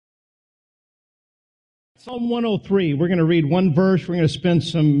Psalm 103, we're going to read one verse. We're going to spend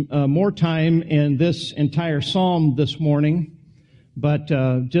some more time in this entire psalm this morning. But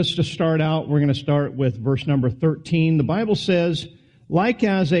just to start out, we're going to start with verse number 13. The Bible says, "Like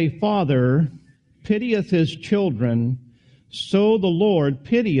as a father pitieth his children, so the Lord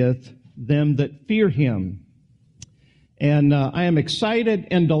pitieth them that fear him." And I am excited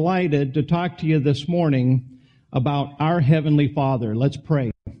and delighted to talk to you this morning about our Heavenly Father. Let's pray.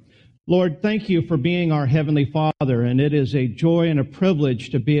 Lord, thank you for being our Heavenly Father, and it is a joy and a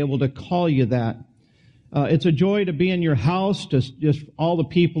privilege to be able to call you that. It's a joy to be in your house, to just all the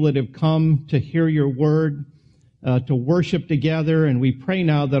people that have come to hear your word, to worship together, and we pray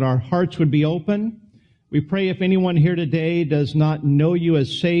now that our hearts would be open. We pray if anyone here today does not know you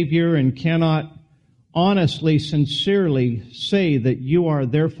as Savior and cannot honestly, sincerely say that you are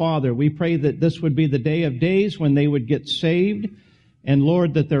their Father, we pray that this would be the day of days when they would get saved, and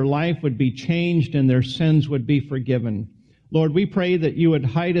Lord, that their life would be changed and their sins would be forgiven. Lord, we pray that you would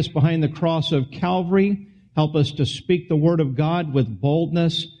hide us behind the cross of Calvary. Help us to speak the word of God with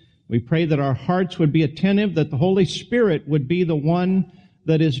boldness. We pray that our hearts would be attentive, that the Holy Spirit would be the one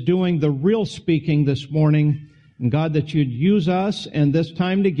that is doing the real speaking this morning. And God, that you'd use us and this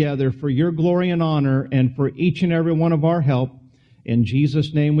time together for your glory and honor and for each and every one of our help. In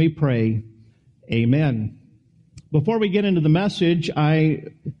Jesus' name we pray. Amen. Before we get into the message, I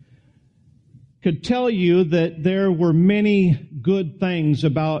could tell you that there were many good things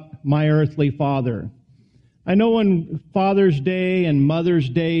about my earthly father. I know when Father's Day and Mother's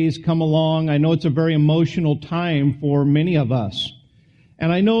Days come along, I know it's a very emotional time for many of us.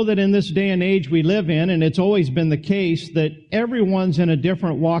 And I know that in this day and age we live in, and it's always been the case, that everyone's in a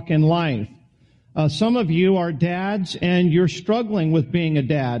different walk in life. Some of you are dads and you're struggling with being a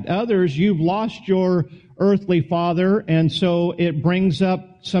dad. Others, you've lost your earthly father, and so it brings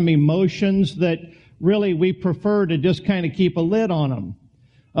up some emotions that really we prefer to just kind of keep a lid on them.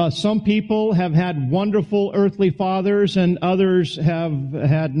 Some people have had wonderful earthly fathers, and others have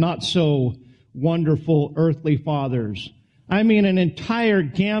had not so wonderful earthly fathers. I mean, an entire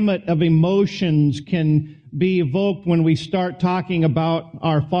gamut of emotions can be evoked when we start talking about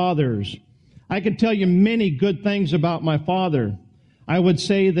our fathers. I could tell you many good things about my father. I would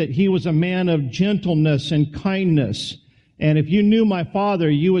say that he was a man of gentleness and kindness. And if you knew my father,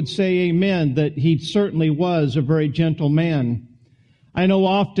 you would say amen, that he certainly was a very gentle man. I know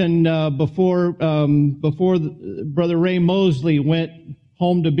often before Brother Ray Mosley went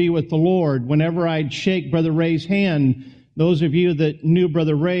home to be with the Lord, whenever I'd shake Brother Ray's hand, those of you that knew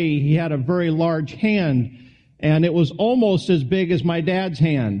Brother Ray, he had a very large hand, and it was almost as big as my dad's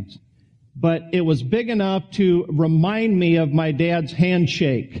hand. But it was big enough to remind me of my dad's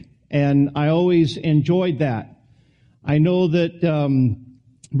handshake, and I always enjoyed that. I know that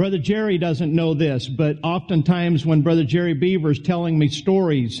Brother Jerry doesn't know this, but oftentimes when Brother Jerry Beaver's telling me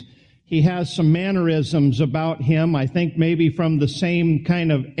stories, he has some mannerisms about him, I think maybe from the same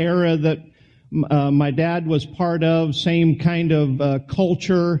kind of era that my dad was part of, same kind of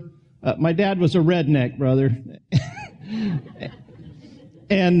culture. My dad was a redneck, brother.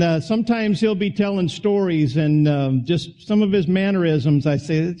 And sometimes he'll be telling stories, and just some of his mannerisms, I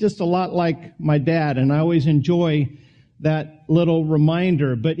say, it's just a lot like my dad, and I always enjoy that little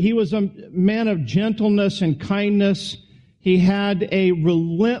reminder. But he was a man of gentleness and kindness. He had a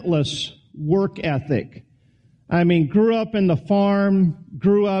relentless work ethic. I mean, grew up in the farm,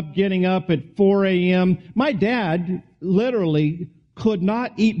 grew up getting up at 4 a.m. My dad literally could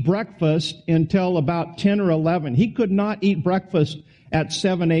not eat breakfast until about 10 or 11. He could not eat breakfast at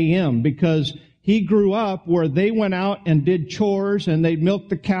 7 a.m. because he grew up where they went out and did chores and they'd milk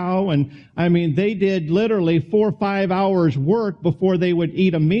the cow, and I mean they did literally 4 or 5 hours work before they would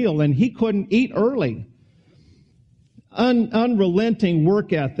eat a meal, and he couldn't eat early. Unrelenting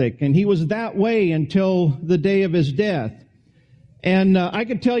work ethic, and he was that way until the day of his death. And I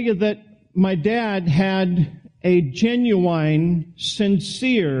could tell you that my dad had a genuine,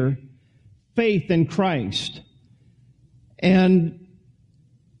 sincere faith in Christ. And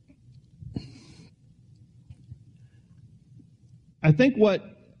I think what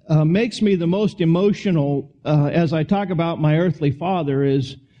makes me the most emotional as I talk about my earthly father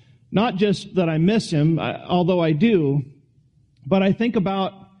is not just that I miss him, although I do, but I think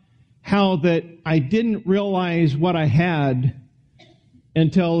about how that I didn't realize what I had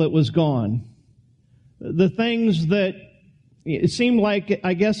until it was gone. The things that it seemed like,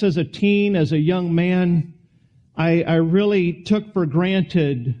 I guess as a teen, as a young man, I really took for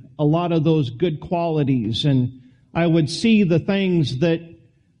granted a lot of those good qualities, and I would see the things that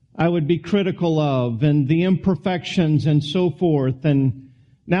I would be critical of and the imperfections and so forth. And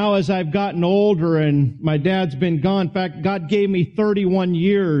Now as I've gotten older and my dad's been gone, in fact, God gave me 31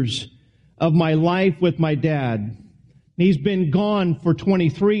 years of my life with my dad. He's been gone for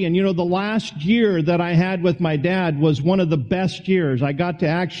 23. And the last year that I had with my dad was one of the best years. I got to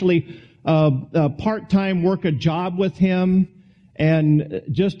actually part-time work a job with him, and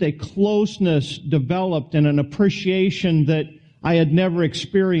just a closeness developed and an appreciation that I had never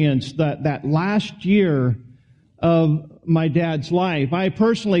experienced that last year of my dad's life. I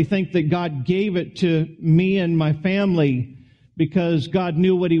personally think that God gave it to me and my family because God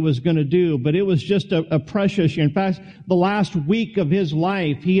knew what He was going to do. But it was just a precious year. In fact, the last week of his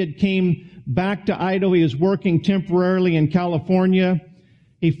life, he had came back to Idaho. He was working temporarily in California.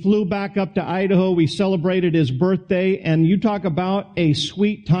 He flew back up to Idaho. We celebrated his birthday. And you talk about a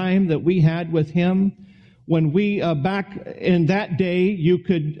sweet time that we had with him. When we, back in that day, you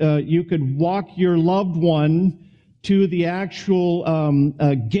could walk your loved one to the actual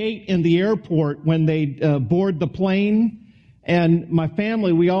gate in the airport when they board the plane. And my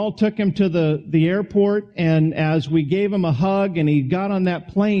family, we all took him to the airport, and as we gave him a hug and he got on that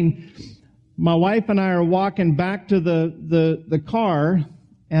plane, my wife and I are walking back to the car,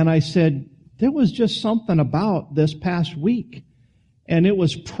 and I said, there was just something about this past week, and it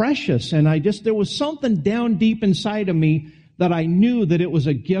was precious, and there was something down deep inside of me that I knew that it was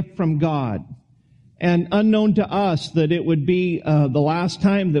a gift from God. And unknown to us that it would be the last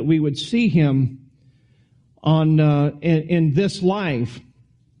time that we would see him in this life.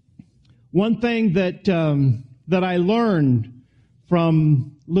 One thing that I learned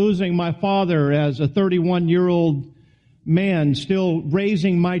from losing my father as a 31-year-old man, still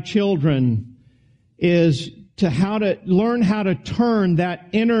raising my children, is to learn how to turn that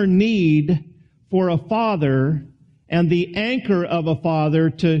inner need for a father and the anchor of a father,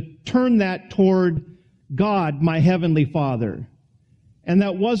 to turn that toward God, my Heavenly Father. And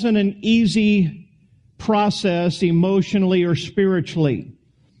that wasn't an easy process emotionally or spiritually.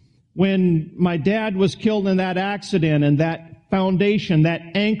 When my dad was killed in that accident and that foundation, that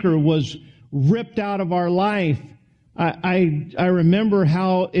anchor was ripped out of our life, I remember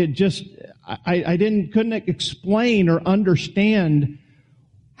how it just, I couldn't explain or understand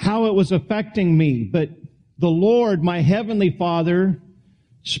how it was affecting me. But the Lord, my Heavenly Father,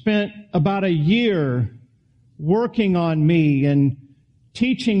 spent about a year working on me and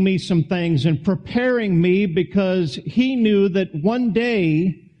teaching me some things and preparing me, because He knew that one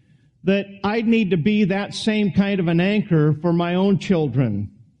day that I'd need to be that same kind of an anchor for my own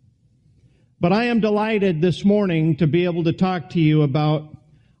children. But I am delighted this morning to be able to talk to you about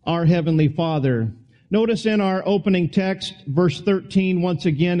our Heavenly Father. Notice in our opening text, verse 13, once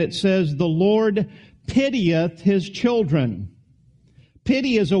again, it says, "The Lord pitieth His children."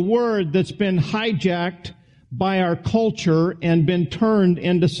 Pity is a word that's been hijacked by our culture and been turned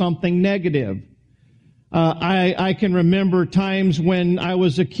into something negative. I can remember times when I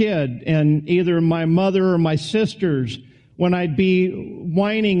was a kid, and either my mother or my sisters, when I'd be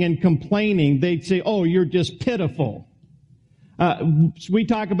whining and complaining, they'd say, "Oh, you're just pitiful." We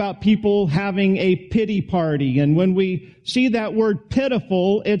talk about people having a pity party, and when we see that word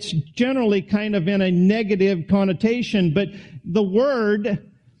pitiful, it's generally kind of in a negative connotation, but the word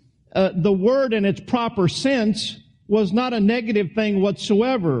in its proper sense was not a negative thing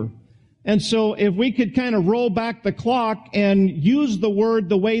whatsoever. And so if we could kind of roll back the clock and use the word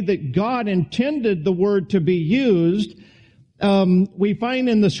the way that God intended the word to be used, we find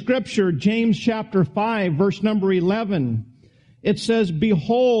in the scripture, James chapter 5, verse number 11, it says,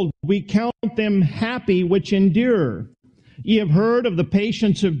 "Behold, we count them happy which endure. Ye have heard of the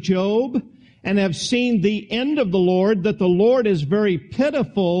patience of Job, and have seen the end of the Lord, that the Lord is very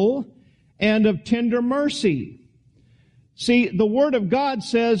pitiful and of tender mercy." See, the Word of God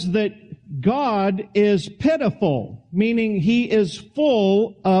says that God is pitiful, meaning He is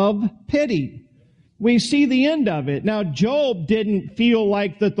full of pity. We see the end of it. Now, Job didn't feel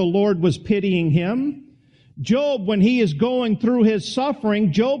like that the Lord was pitying him. Job, when he is going through his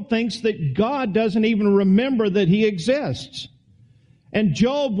suffering, Job thinks that God doesn't even remember that he exists. And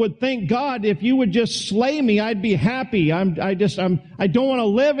Job would think, "God, if you would just slay me, I'd be happy. I don't want to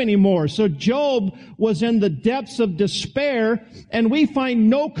live anymore." So Job was in the depths of despair, and we find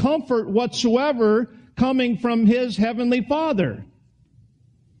no comfort whatsoever coming from his Heavenly Father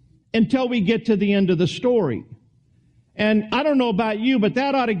until we get to the end of the story. And I don't know about you, but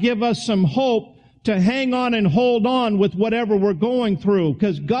that ought to give us some hope to hang on and hold on with whatever we're going through,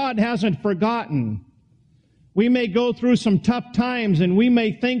 because God hasn't forgotten. We may go through some tough times, and we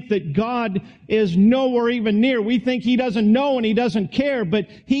may think that God is nowhere even near. We think He doesn't know and He doesn't care, but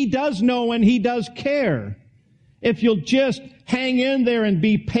He does know and He does care. If you'll just hang in there and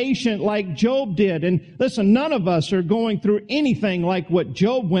be patient like Job did. And listen, none of us are going through anything like what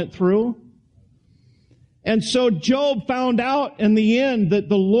Job went through. And so Job found out in the end that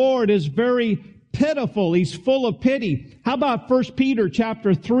the Lord is very pitiful. He's full of pity. How about 1 Peter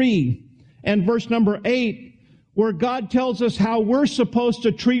chapter 3 and verse number 8, where God tells us how we're supposed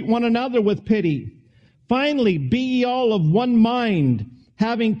to treat one another with pity. Finally, be ye all of one mind,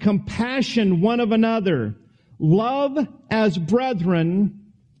 having compassion one of another. Love as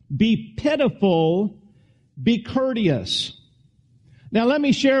brethren, be pitiful, be courteous. Now let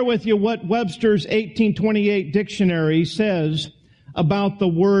me share with you what Webster's 1828 dictionary says about the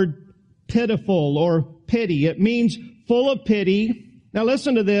word pitiful or pity. It means full of pity. Now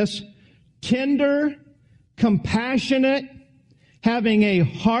listen to this. Tender, compassionate, having a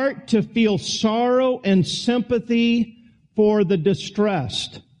heart to feel sorrow and sympathy for the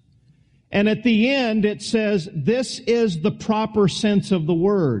distressed. And at the end it says, this is the proper sense of the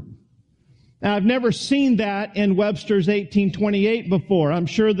word. Now, I've never seen that in Webster's 1828 before. I'm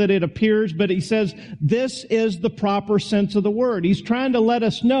sure that it appears, but he says this is the proper sense of the word. He's trying to let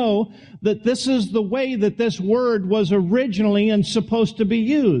us know that this is the way that this word was originally and supposed to be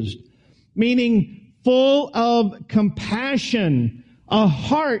used. Meaning full of compassion, a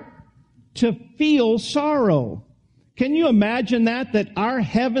heart to feel sorrow. Can you imagine that our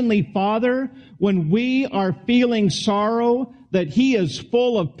Heavenly Father, when we are feeling sorrow, that He is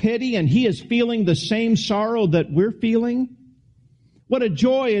full of pity and He is feeling the same sorrow that we're feeling? What a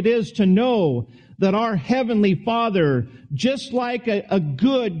joy it is to know that our Heavenly Father, just like a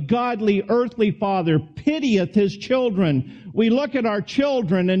good, godly, earthly Father, pitieth His children. We look at our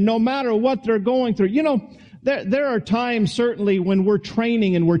children and no matter what they're going through, there are times certainly when we're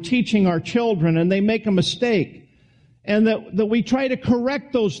training and we're teaching our children and they make a mistake. And that we try to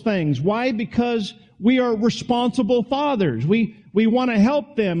correct those things. Why? Because we are responsible fathers. We want to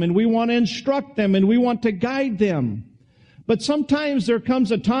help them and we want to instruct them and we want to guide them. But sometimes there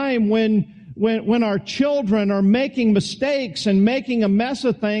comes a time when our children are making mistakes and making a mess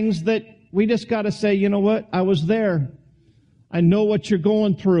of things that we just got to say, you know what? I was there. I know what you're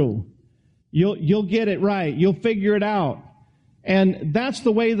going through. You'll get it right. You'll figure it out. And that's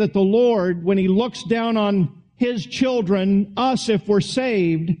the way that the Lord, when He looks down on His children, us if we're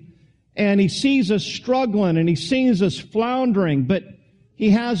saved, and He sees us struggling and He sees us floundering, but He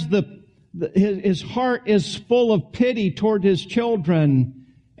has His heart is full of pity toward His children,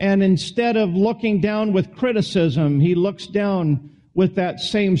 and instead of looking down with criticism, He looks down with that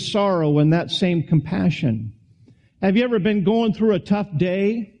same sorrow and that same compassion. Have you ever been going through a tough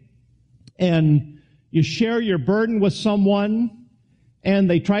day and you share your burden with someone and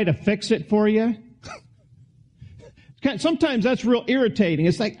they try to fix it for you? Sometimes that's real irritating.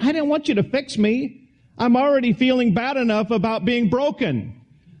 It's like, I didn't want you to fix me. I'm already feeling bad enough about being broken.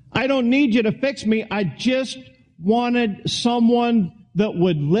 I don't need you to fix me. I just wanted someone that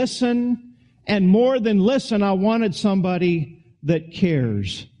would listen. And more than listen, I wanted somebody that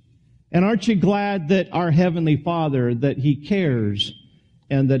cares. And aren't you glad that our Heavenly Father, that He cares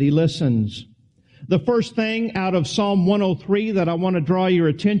and that He listens? The first thing out of Psalm 103 that I want to draw your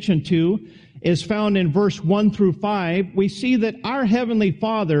attention to is found in verse 1 through 5. We see that our Heavenly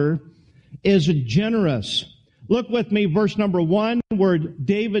Father is generous. Look with me, verse number 1, where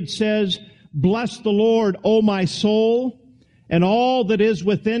David says, bless the Lord, O my soul, and all that is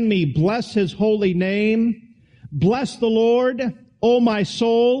within me. Bless His holy name. Bless the Lord, O my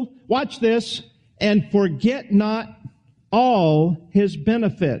soul. Watch this. And forget not all His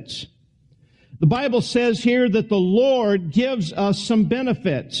benefits. The Bible says here that the Lord gives us some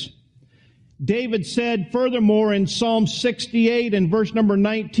benefits. David said, furthermore, in Psalm 68 and verse number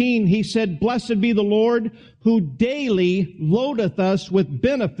 19, he said, blessed be the Lord who daily loadeth us with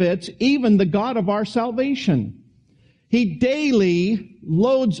benefits, even the God of our salvation. He daily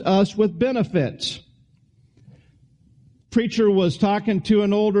loads us with benefits. Preacher was talking to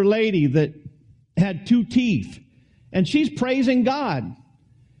an older lady that had 2 teeth, and she's praising God.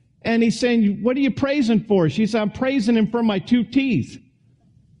 And he's saying, what are you praising for? She said, I'm praising Him for my 2 teeth.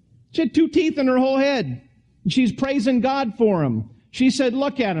 She had 2 teeth in her whole head. And she's praising God for them. She said,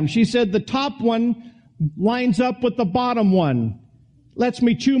 look at them. She said, the top one lines up with the bottom one. Lets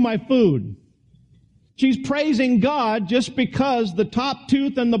me chew my food. She's praising God just because the top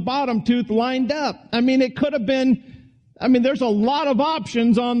tooth and the bottom tooth lined up. It could have been, there's a lot of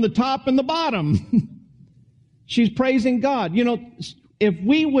options on the top and the bottom. She's praising God. If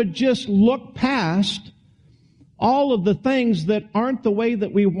we would just look past all of the things that aren't the way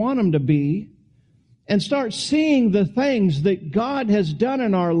that we want them to be and start seeing the things that God has done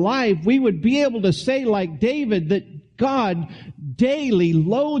in our life, we would be able to say like David that God daily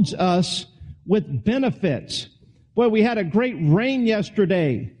loads us with benefits. Boy, we had a great rain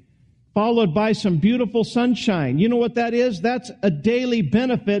yesterday, followed by some beautiful sunshine. You know what that is? That's a daily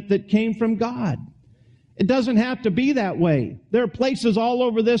benefit that came from God. It doesn't have to be that way. There are places all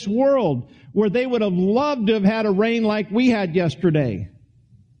over this world where they would have loved to have had a rain like we had yesterday.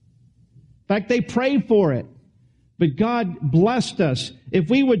 In fact, they prayed for it. But God blessed us.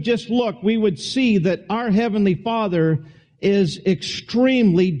 If we would just look, we would see that our Heavenly Father is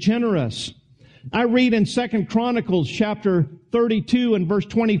extremely generous. I read in 2 Chronicles chapter 32 and verse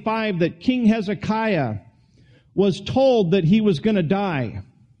 25 that King Hezekiah was told that he was going to die.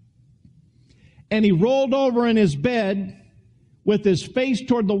 And he rolled over in his bed with his face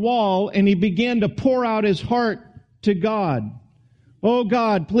toward the wall, and he began to pour out his heart to God. Oh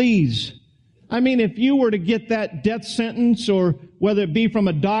God, please. I mean, if you were to get that death sentence, or whether it be from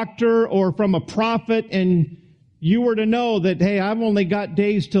a doctor or from a prophet, and you were to know that, hey, I've only got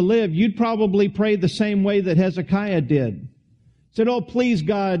days to live, you'd probably pray the same way that Hezekiah did. Said, oh, please,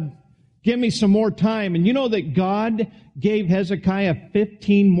 God, give me some more time. And you know that God gave Hezekiah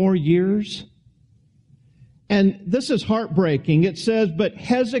 15 more years? And this is heartbreaking. It says, but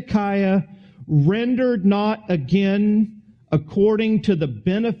Hezekiah rendered not again according to the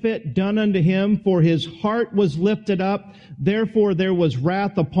benefit done unto him, for his heart was lifted up. Therefore there was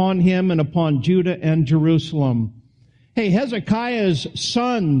wrath upon him and upon Judah and Jerusalem. Hey, Hezekiah's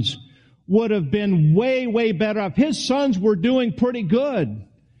sons would have been way, way better off. His sons were doing pretty good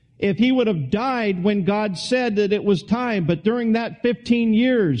if he would have died when God said that it was time. But during that 15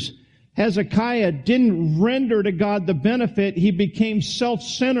 years, Hezekiah didn't render to God the benefit. He became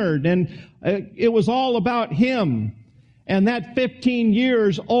self-centered, and it was all about him. And that 15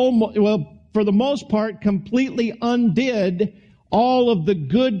 years, for the most part, completely undid all of the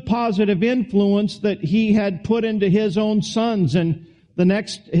good, positive influence that he had put into his own sons. And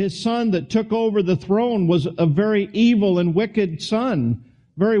his son that took over the throne was a very evil and wicked son,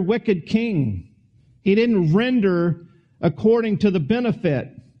 very wicked king. He didn't render according to the benefit.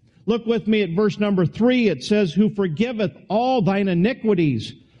 Look with me at verse number 3. It says, who forgiveth all thine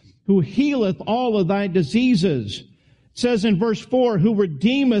iniquities, who healeth all of thy diseases. It says in verse 4, who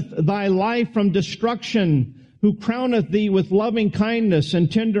redeemeth thy life from destruction, who crowneth thee with loving kindness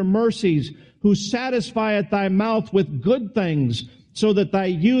and tender mercies, who satisfieth thy mouth with good things, so that thy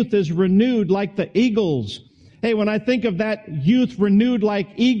youth is renewed like the eagles. Hey, when I think of that youth renewed like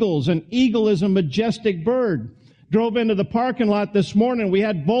eagles, an eagle is a majestic bird. Drove into the parking lot this morning. We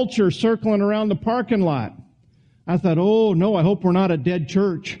had vultures circling around the parking lot. I thought, oh no, I hope we're not a dead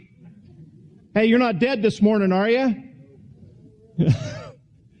church. Hey, you're not dead this morning, are you?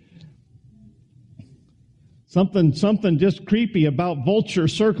 Something just creepy about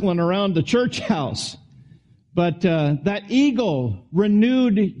vultures circling around the church house. But that eagle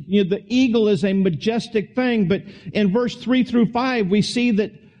renewed, the eagle is a majestic thing. But in verse 3 through 5, we see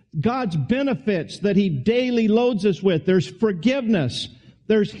that God's benefits that He daily loads us with. There's forgiveness.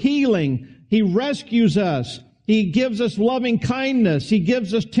 There's healing. He rescues us. He gives us loving kindness. He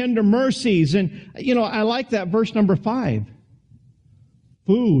gives us tender mercies. And, I like that verse number 5.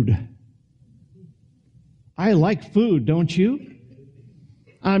 Food. I like food, don't you?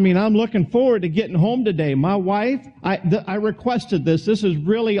 I mean, I'm looking forward to getting home today. My wife, I requested this. This is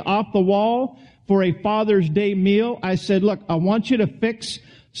really off the wall for a Father's Day meal. I said, look, I want you to fix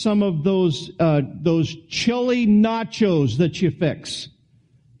some of those chili nachos that you fix.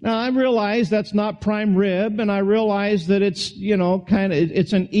 Now, I realize that's not prime rib, and I realize that it's,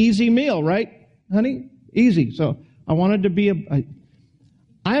 it's an easy meal, right, honey? Easy. So I wanted to be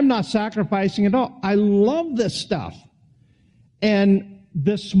I am not sacrificing at all. I love this stuff. And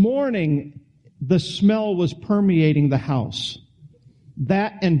this morning, the smell was permeating the house.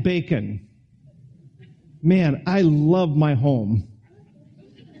 That and bacon. Man, I love my home.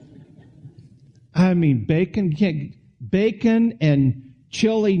 I mean, bacon and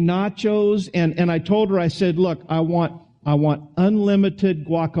chili nachos. And I told her, I said, look, I want unlimited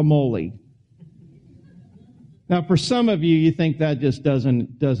guacamole. Now, for some of you, you think that just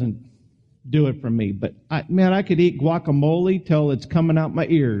doesn't do it for me. But, I could eat guacamole till it's coming out my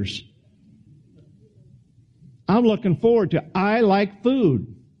ears. I'm looking forward to it. I like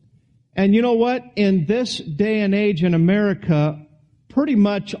food. And you know what? In this day and age in America, pretty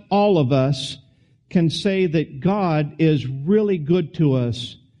much all of us can say that God is really good to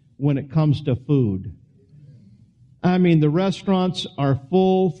us when it comes to food. I mean, the restaurants are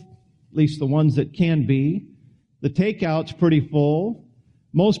full, at least the ones that can be. The takeout's pretty full.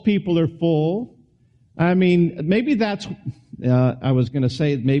 Most people are full. I mean, maybe that's, I was going to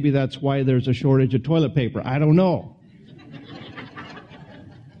say maybe that's why there's a shortage of toilet paper. I don't know.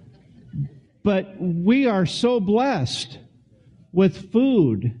 But we are so blessed with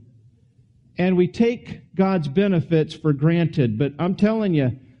food, and we take God's benefits for granted. But I'm telling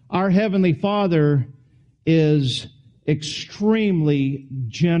you, our Heavenly Father is extremely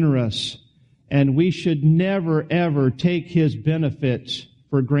generous, and we should never, ever take His benefits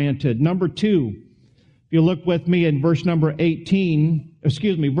for granted. Number 2, if you look with me in verse number 8,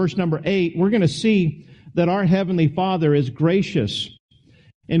 we're going to see that our Heavenly Father is gracious.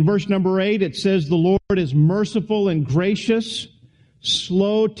 In verse number 8, it says, "The Lord is merciful and gracious,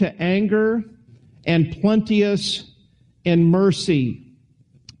 slow to anger, and plenteous in mercy."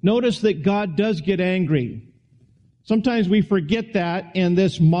 Notice that God does get angry. Sometimes we forget that in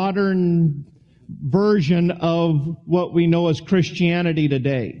this modern version of what we know as Christianity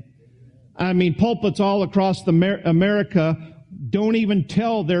today. I mean, pulpits all across America don't even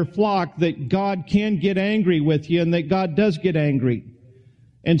tell their flock that God can get angry with you and that God does get angry.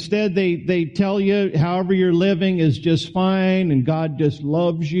 Instead, they tell you however you're living is just fine and God just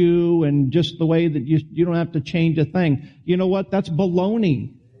loves you and just the way that you don't have to change a thing. You know what? That's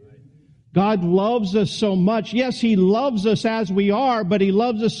baloney. God loves us so much. Yes, He loves us as we are, but He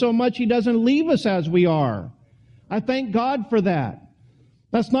loves us so much He doesn't leave us as we are. I thank God for that.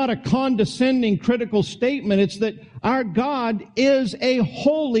 That's not a condescending, critical statement. It's that our God is a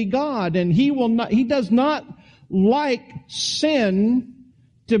holy God, and He does not like sin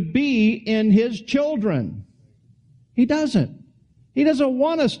to be in His children. He doesn't. He doesn't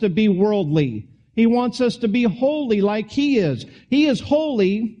want us to be worldly. He wants us to be holy like He is. He is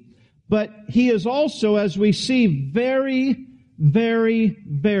holy, but He is also, as we see, very, very,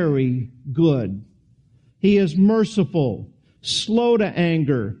 very good. He is merciful, slow to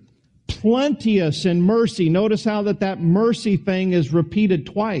anger, plenteous in mercy. Notice how that mercy thing is repeated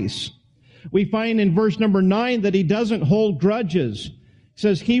twice. We find in verse number 9 that He doesn't hold grudges. It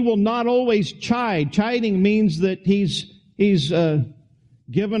says He will not always chide. Chiding means that He's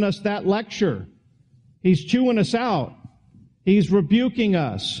given us that lecture. He's chewing us out. He's rebuking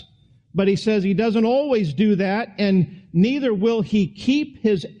us. But He says He doesn't always do that, and neither will He keep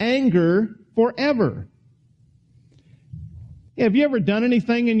His anger forever. Have you ever done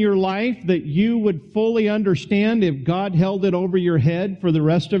anything in your life that you would fully understand if God held it over your head for the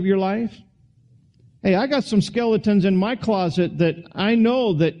rest of your life? Hey, I got some skeletons in my closet that I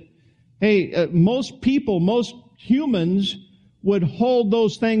know that, most people, most humans would hold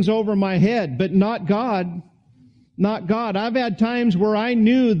those things over my head, but not God. Not God. I've had times where I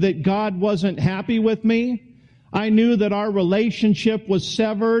knew that God wasn't happy with me. I knew that our relationship was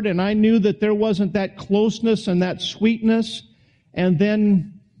severed, and I knew that there wasn't that closeness and that sweetness. And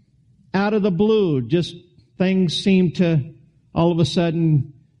then, out of the blue, just things seem to, all of a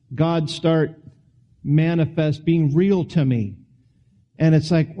sudden, God start being real to me. And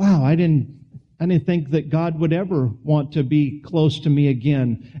it's like, wow, I didn't think that God would ever want to be close to me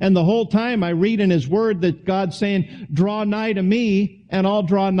again. And the whole time I read in His Word that God's saying, draw nigh to me and I'll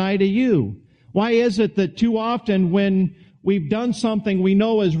draw nigh to you. Why is it that too often when we've done something we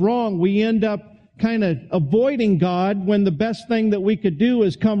know is wrong, we end up kind of avoiding God when the best thing that we could do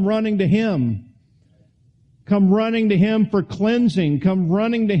is come running to Him? Come running to Him for cleansing. Come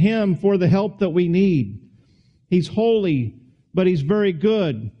running to Him for the help that we need. He's holy, but He's very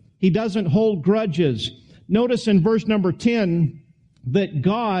good. He doesn't hold grudges. Notice in verse number 10 that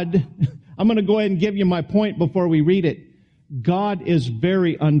God, I'm going to go ahead and give you my point before we read it. God is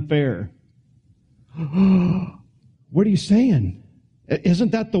very unfair. What are you saying?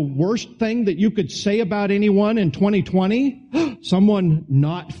 Isn't that the worst thing that you could say about anyone in 2020? Someone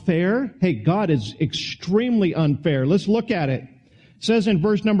not fair? Hey, God is extremely unfair. Let's look at it. It says in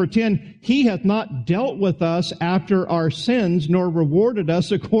verse number 10, He hath not dealt with us after our sins, nor rewarded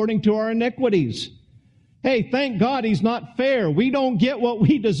us according to our iniquities. Hey, thank God He's not fair. We don't get what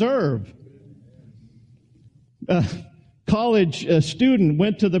we deserve. College student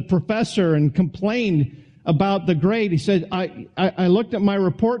went to the professor and complained about the grade. He said, I looked at my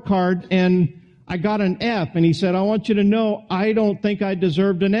report card and I got an F. And he said, I want you to know, I don't think I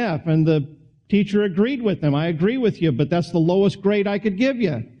deserved an F. And the teacher agreed with him. I agree with you, but that's the lowest grade I could give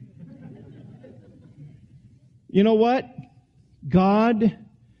you. You know what? God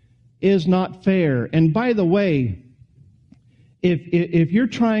is not fair. And by the way, if you're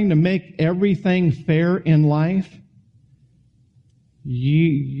trying to make everything fair in life,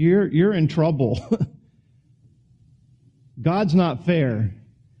 you're in trouble. God's not fair.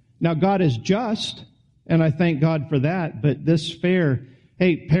 Now, God is just, and I thank God for that, but this fair,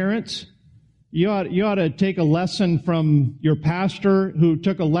 hey, parents, you ought to take a lesson from your pastor who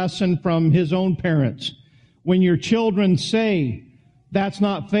took a lesson from his own parents. When your children say, that's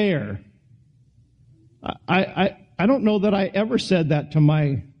not fair, I don't know that I ever said that to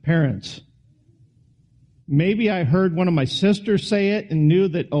my parents. Maybe I heard one of my sisters say it and knew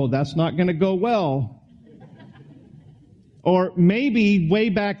that, oh, that's not going to go well. Or maybe way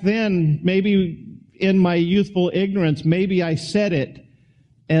back then, maybe in my youthful ignorance, maybe I said it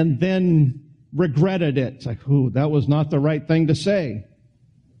and then regretted it. It's like, ooh, that was not the right thing to say.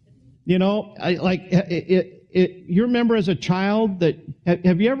 You know, you remember as a child that,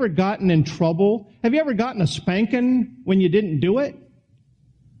 have you ever gotten in trouble? Have you ever gotten a spanking when you didn't do it?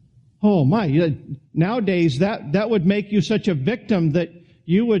 Oh my, nowadays that would make you such a victim that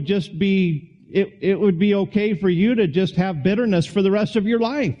you would just be, it would be okay for you to just have bitterness for the rest of your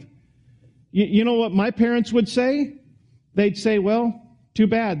life. You know what my parents would say? They'd say, well, too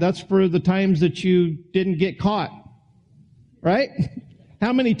bad. That's for the times that you didn't get caught. Right?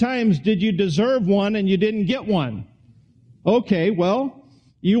 How many times did you deserve one and you didn't get one? Okay, well,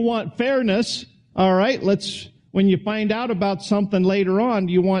 you want fairness. All right, when you find out about something later on,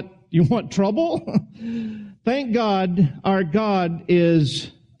 you want trouble? Thank God our God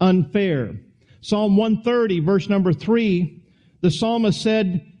is unfair. Psalm 130, verse number 3, the psalmist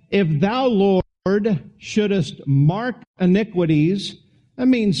said, if thou, Lord, shouldest mark iniquities, that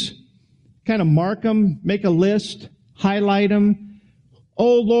means kind of mark them, make a list, highlight them.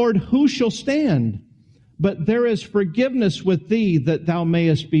 O Lord, who shall stand? But there is forgiveness with thee that thou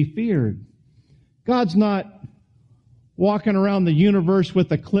mayest be feared. God's not walking around the universe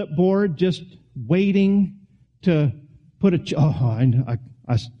with a clipboard just waiting to put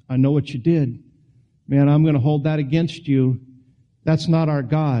I know what you did. Man, I'm going to hold that against you. That's not our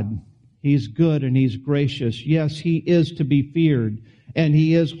God. He's good and He's gracious. Yes, He is to be feared and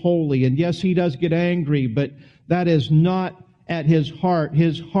He is holy. And yes, He does get angry, but that is not at His heart.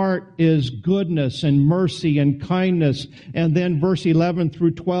 His heart is goodness and mercy and kindness. And then verse 11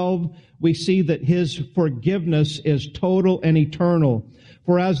 through 12, we see that His forgiveness is total and eternal.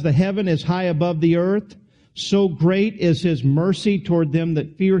 For as the heaven is high above the earth, so great is His mercy toward them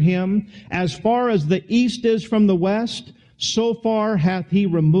that fear Him. As far as the east is from the west, so far hath He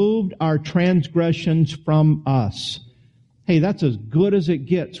removed our transgressions from us. Hey, that's as good as it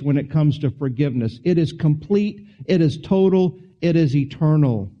gets when it comes to forgiveness. It is complete, it is total, it is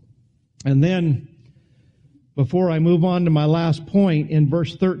eternal. And then, before I move on to my last point, in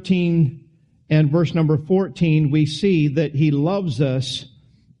verse 13 and verse number 14, we see that He loves us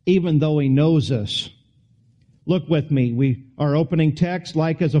even though He knows us. Look with me. Our opening text,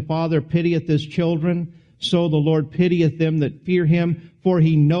 like as a father pitieth his children, so the Lord pitieth them that fear Him. For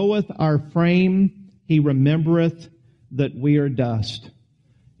He knoweth our frame, He remembereth that we are dust.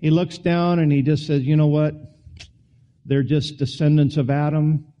 He looks down and He just says, you know what? They're just descendants of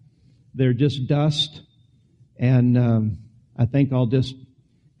Adam. They're just dust. And I think I'll just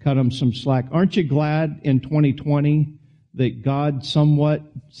cut them some slack. Aren't you glad in 2020 that God somewhat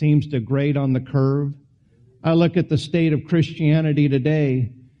seems to grade on the curve? I look at the state of Christianity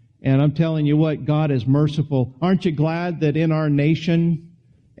today, and I'm telling you what, God is merciful. Aren't you glad that in our nation,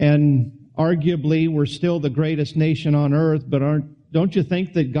 and arguably we're still the greatest nation on earth, but don't you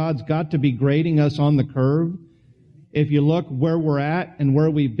think that God's got to be grading us on the curve? If you look where we're at and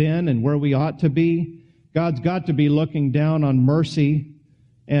where we've been and where we ought to be, God's got to be looking down on mercy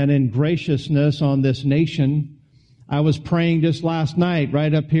and in graciousness on this nation. I was praying just last night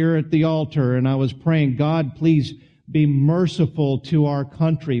right up here at the altar, and I was praying, God, please be merciful to our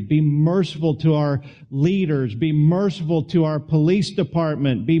country. Be merciful to our leaders. Be merciful to our police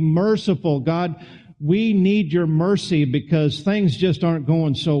department. Be merciful. God, we need your mercy because things just aren't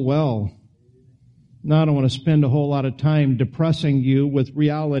going so well. Now, I don't want to spend a whole lot of time depressing you with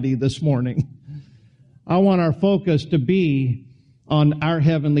reality this morning. I want our focus to be on our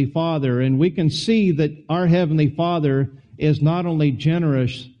Heavenly Father. And we can see that our Heavenly Father is not only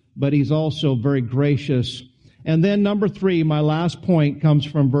generous, but He's also very gracious. And then number 3, my last point comes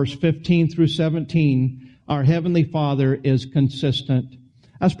from verse 15 through 17. Our Heavenly Father is consistent.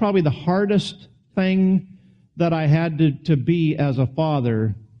 That's probably the hardest thing that I had to be as a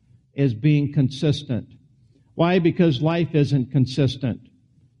father, is being consistent. Why? Because life isn't consistent.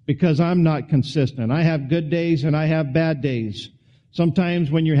 Because I'm not consistent. I have good days and I have bad days. Sometimes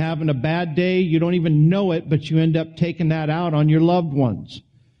when you're having a bad day, you don't even know it, but you end up taking that out on your loved ones.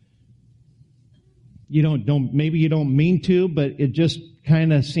 Maybe you don't mean to, but it just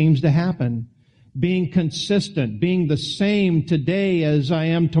kind of seems to happen. Being consistent, being the same today as I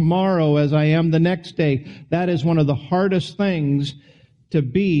am tomorrow, as I am the next day, that is one of the hardest things to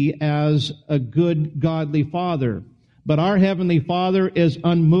be as a good, godly father. But our Heavenly Father is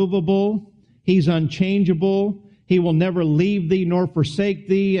unmovable. He's unchangeable. He will never leave thee nor forsake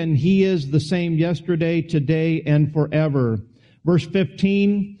thee, and He is the same yesterday, today, and forever. Verse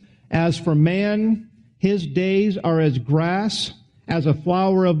 15, as for man, his days are as grass, as a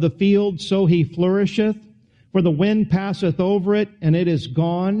flower of the field, so he flourisheth. For the wind passeth over it, and it is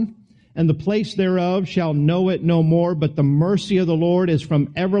gone, and the place thereof shall know it no more. But the mercy of the Lord is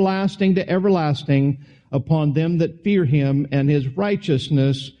from everlasting to everlasting upon them that fear Him, and His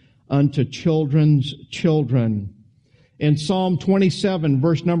righteousness unto children's children. In Psalm 27,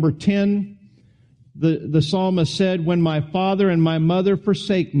 verse number 10, the psalmist said, when my father and my mother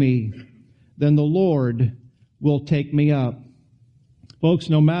forsake me, then the Lord will take me up. Folks,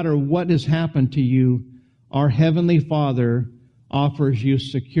 no matter what has happened to you, our Heavenly Father offers you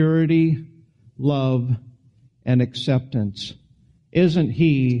security, love, and acceptance. Isn't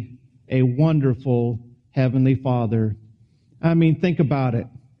He a wonderful Heavenly Father? I mean, think about it.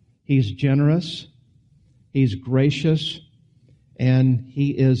 He's generous, He's gracious, and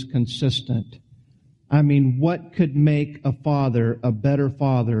He is consistent. I mean, what could make a father a better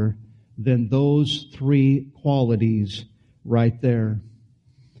father than those three qualities right there?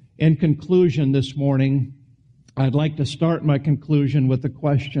 In conclusion this morning, I'd like to start my conclusion with a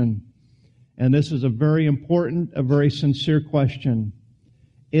question. And this is a very important, a very sincere question.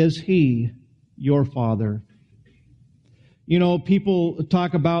 Is He your Father? You know, people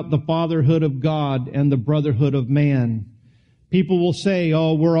talk about the fatherhood of God and the brotherhood of man. People will say,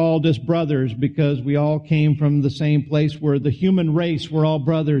 oh, we're all just brothers because we all came from the same place. We're the human race. We're all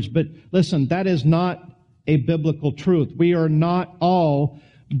brothers. But listen, that is not a biblical truth. We are not all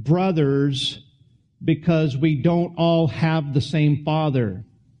brothers because we don't all have the same Father.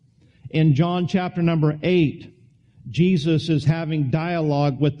 In John chapter number 8, Jesus is having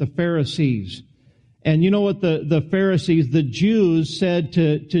dialogue with the Pharisees. And you know what the Pharisees, the Jews, said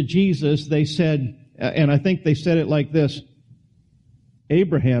to Jesus? They said, and I think they said it like this,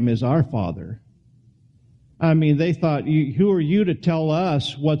 Abraham is our father. I mean, they thought, who are you to tell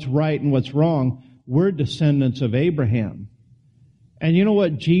us what's right and what's wrong? We're descendants of Abraham. And you know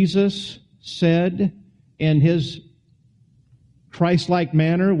what Jesus said in His Christ-like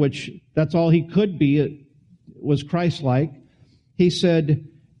manner, which that's all He could be, it was Christ-like. He said,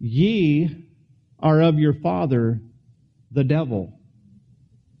 ye are of your father, the devil.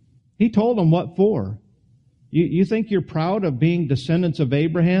 He told them what for. You think you're proud of being descendants of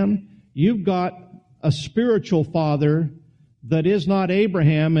Abraham? You've got a spiritual father that is not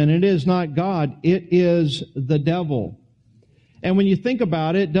Abraham, and it is not God. It is the devil. And when you think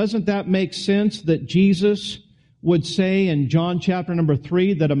about it, doesn't that make sense that Jesus would say in John chapter number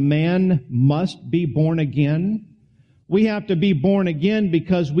 3 that a man must be born again? We have to be born again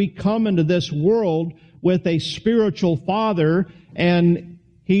because we come into this world with a spiritual father, and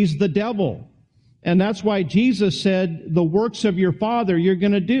he's the devil. And that's why Jesus said, the works of your father you're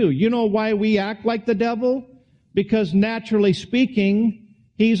going to do. You know why we act like the devil? Because naturally speaking,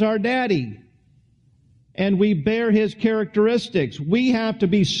 he's our daddy. And we bear his characteristics. We have to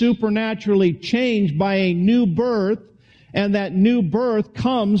be supernaturally changed by a new birth, and that new birth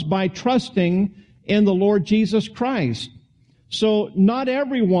comes by trusting in the Lord Jesus Christ. So not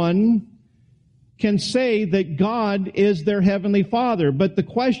everyone can say that God is their Heavenly Father. But the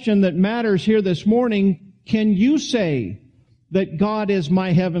question that matters here this morning, can you say that God is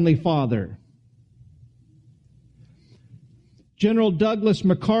my Heavenly Father? General Douglas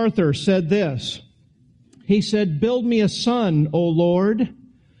MacArthur said this. He said, build me a son, O Lord,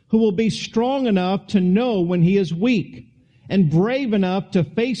 who will be strong enough to know when he is weak and brave enough to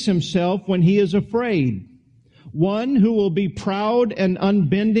face himself when he is afraid. One who will be proud and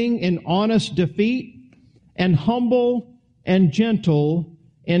unbending in honest defeat and humble and gentle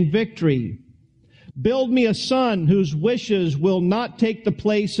in victory. Build me a son whose wishes will not take the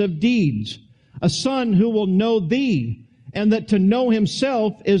place of deeds, a son who will know thee, and that to know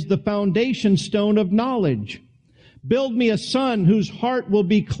himself is the foundation stone of knowledge. Build me a son whose heart will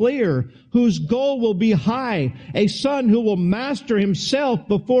be clear, whose goal will be high, a son who will master himself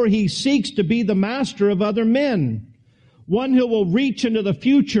before he seeks to be the master of other men, one who will reach into the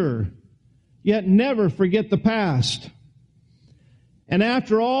future, yet never forget the past. And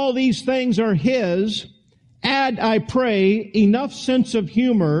after all these things are his, add, I pray, enough sense of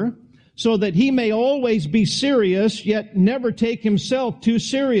humor so that he may always be serious, yet never take himself too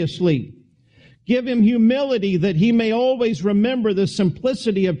seriously. Give him humility that he may always remember the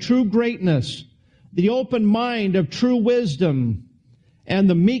simplicity of true greatness, the open mind of true wisdom, and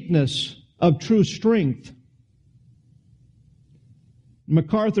the meekness of true strength.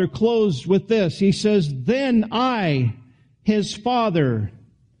 MacArthur closed with this. He says, then I, his father,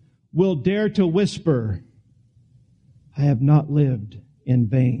 will dare to whisper, I have not lived in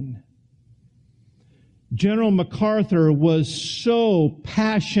vain. General MacArthur was so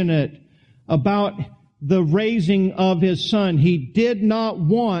passionate about the raising of his son. He did not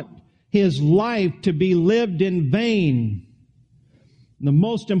want his life to be lived in vain. The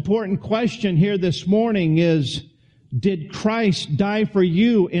most important question here this morning is, did Christ die for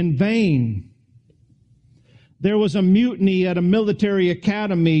you in vain? There was a mutiny at a military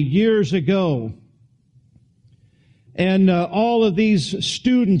academy years ago. And all of these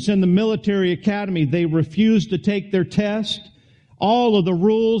students in the military academy, they refused to take their test. All of the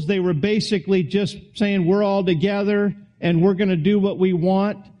rules, they were basically just saying, we're all together and we're going to do what we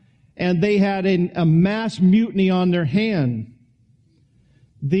want. And they had a mass mutiny on their hand.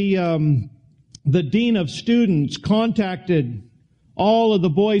 The dean of students contacted all of the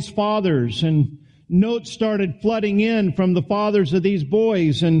boys' fathers, and notes started flooding in from the fathers of these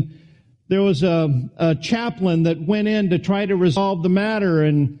boys. And there was a chaplain that went in to try to resolve the matter,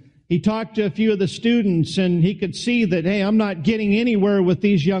 and he talked to a few of the students, and he could see that, hey, I'm not getting anywhere with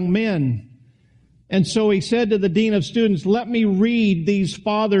these young men. And so he said to the dean of students, let me read these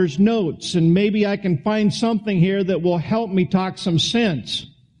fathers' notes, and maybe I can find something here that will help me talk some sense.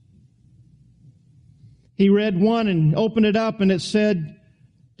 He read one and opened it up, and it said,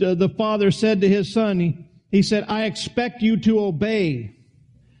 the father said to his son, he said, I expect you to obey.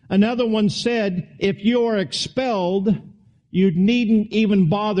 Another one said, if you are expelled, you needn't even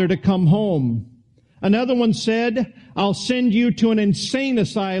bother to come home. Another one said, I'll send you to an insane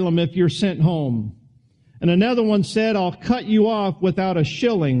asylum if you're sent home. And another one said, I'll cut you off without a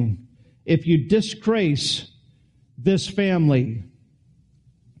shilling if you disgrace this family.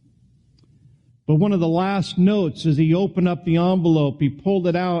 But one of the last notes, as he opened up the envelope, he pulled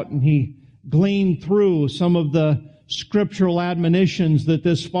it out and he gleaned through some of the scriptural admonitions that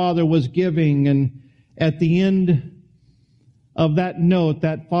this father was giving. And at the end of that note,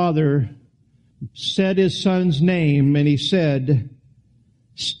 that father said his son's name, and he said,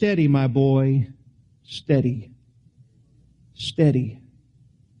 steady, my boy, steady, steady.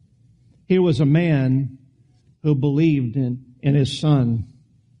 Here was a man who believed in his son.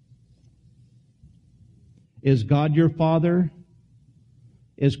 Is God your Father?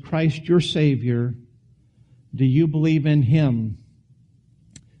 Is Christ your Savior? Do you believe in Him?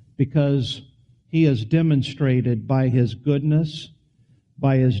 Because He is demonstrated by His goodness,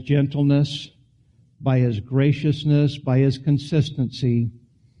 by His gentleness, by His graciousness, by His consistency.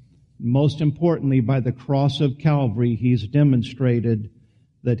 Most importantly, by the cross of Calvary, He's demonstrated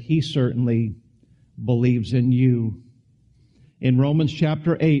that He certainly believes in you. In Romans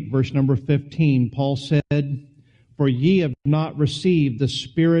chapter 8, verse number 15, Paul said, for ye have not received the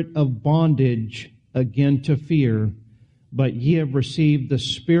spirit of bondage again to fear, but ye have received the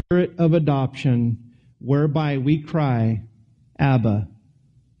spirit of adoption, whereby we cry, Abba,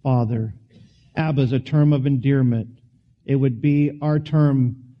 Father. Abba is a term of endearment. It would be our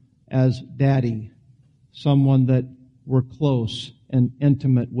term as daddy, someone that we're close and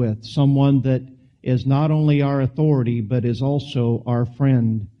intimate with, someone that is not only our authority, but is also our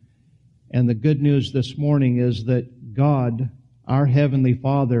friend. And the good news this morning is that God, our Heavenly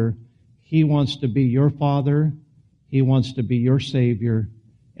Father, He wants to be your Father, He wants to be your Savior,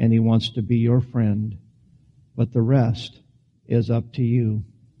 and He wants to be your friend. But the rest is up to you.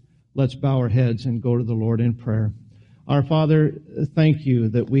 Let's bow our heads and go to the Lord in prayer. Our Father, thank you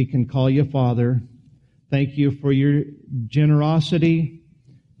that we can call you Father. Thank you for your generosity,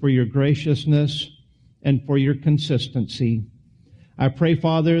 for your graciousness, and for your consistency. I pray,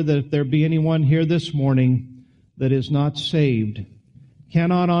 Father, that if there be anyone here this morning that is not saved,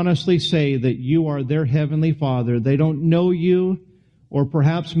 cannot honestly say that you are their Heavenly Father, they don't know you, or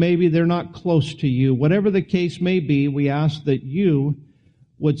perhaps maybe they're not close to you. Whatever the case may be, we ask that you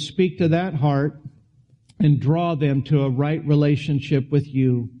would speak to that heart and draw them to a right relationship with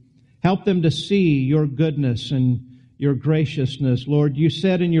you. Help them to see your goodness and your graciousness. Lord, you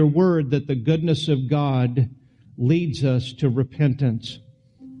said in your word that the goodness of God leads us to repentance.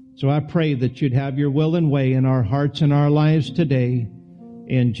 So I pray that you'd have your will and way in our hearts and our lives today.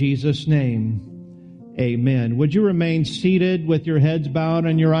 In Jesus' name, amen. Would you remain seated with your heads bowed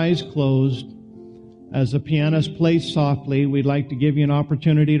and your eyes closed? As the pianist plays softly, we'd like to give you an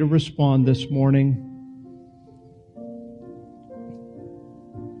opportunity to respond this morning.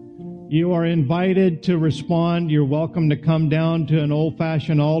 You are invited to respond. You're welcome to come down to an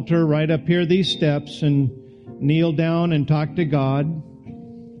old-fashioned altar right up here, these steps, and kneel down and talk to God.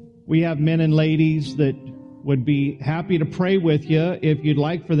 We have men and ladies that would be happy to pray with you if you'd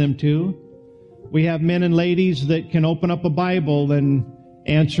like for them to. We have men and ladies that can open up a Bible and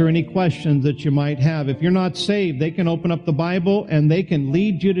answer any questions that you might have. If you're not saved, they can open up the Bible and they can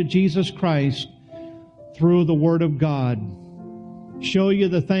lead you to Jesus Christ through the Word of God. Show you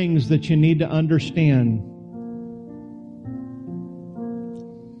the things that you need to understand.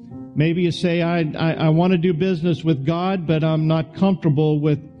 Maybe you say, I want to do business with God, but I'm not comfortable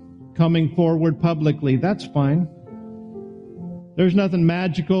with coming forward publicly. That's fine. There's nothing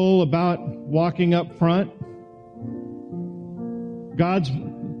magical about walking up front. God's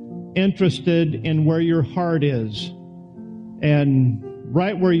interested in where your heart is. And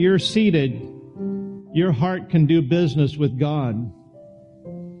right where you're seated, your heart can do business with God.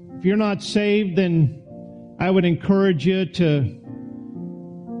 If you're not saved, then I would encourage you to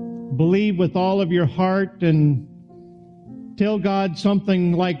believe with all of your heart and tell God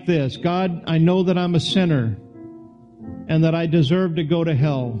something like this: God, I know that I'm a sinner and that I deserve to go to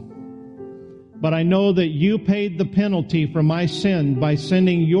hell. But I know that you paid the penalty for my sin by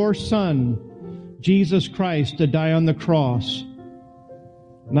sending your Son, Jesus Christ, to die on the cross.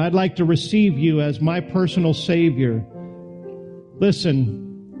 And I'd like to receive you as my personal Savior. Listen,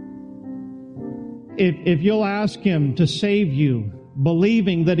 if you'll ask Him to save you,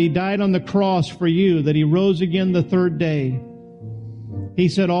 believing that He died on the cross for you, that He rose again the third day, He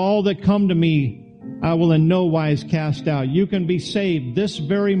said, all that come to me, I will in no wise cast out. You can be saved this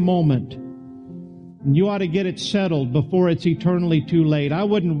very moment. And you ought to get it settled before it's eternally too late. I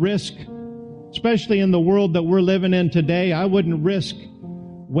wouldn't risk, especially in the world that we're living in today, I wouldn't risk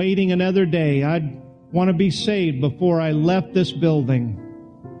waiting another day. I'd want to be saved before I left this building.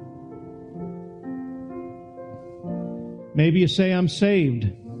 Maybe you say, I'm saved.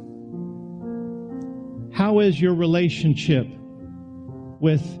 How is your relationship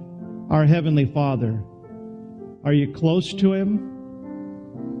with our Heavenly Father? Are you close to Him?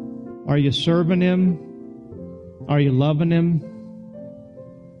 Are you serving Him? Are you loving Him?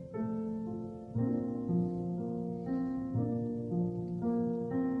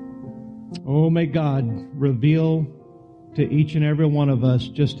 Oh, may God reveal to each and every one of us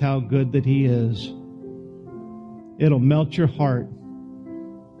just how good that He is. It'll melt your heart.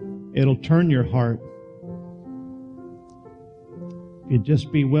 It'll turn your heart. If you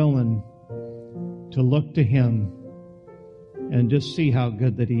just be willing to look to Him and just see how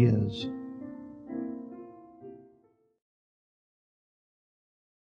good that He is.